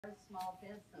our small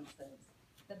businesses,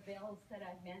 the bills that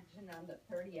I mentioned on the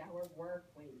 30-hour work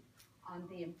week, on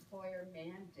the employer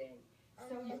mandate.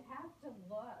 So you have to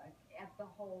look at the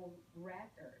whole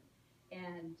record,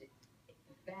 and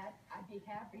that I'd be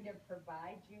happy to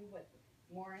provide you with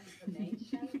more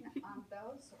information on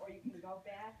those, or you can go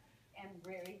back and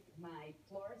read my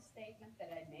floor statement that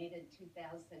I made in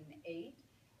 2008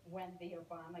 when the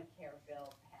Obamacare bill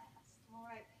passed. All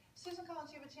right. Susan Collins,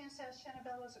 you have a chance to ask Shanna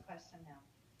Bellows a question now.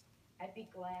 I'd be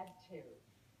glad to.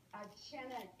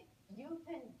 Shanna, you've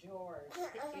endorsed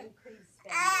increased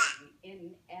spending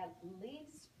in at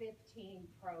least 15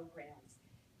 programs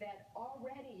that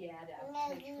already add up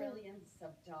to trillions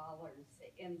of dollars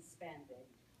in spending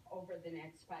over the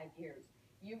next 5 years.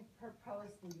 You've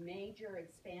proposed major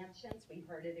expansions, we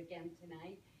heard it again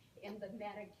tonight, in the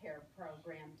Medicare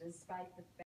program, despite the fact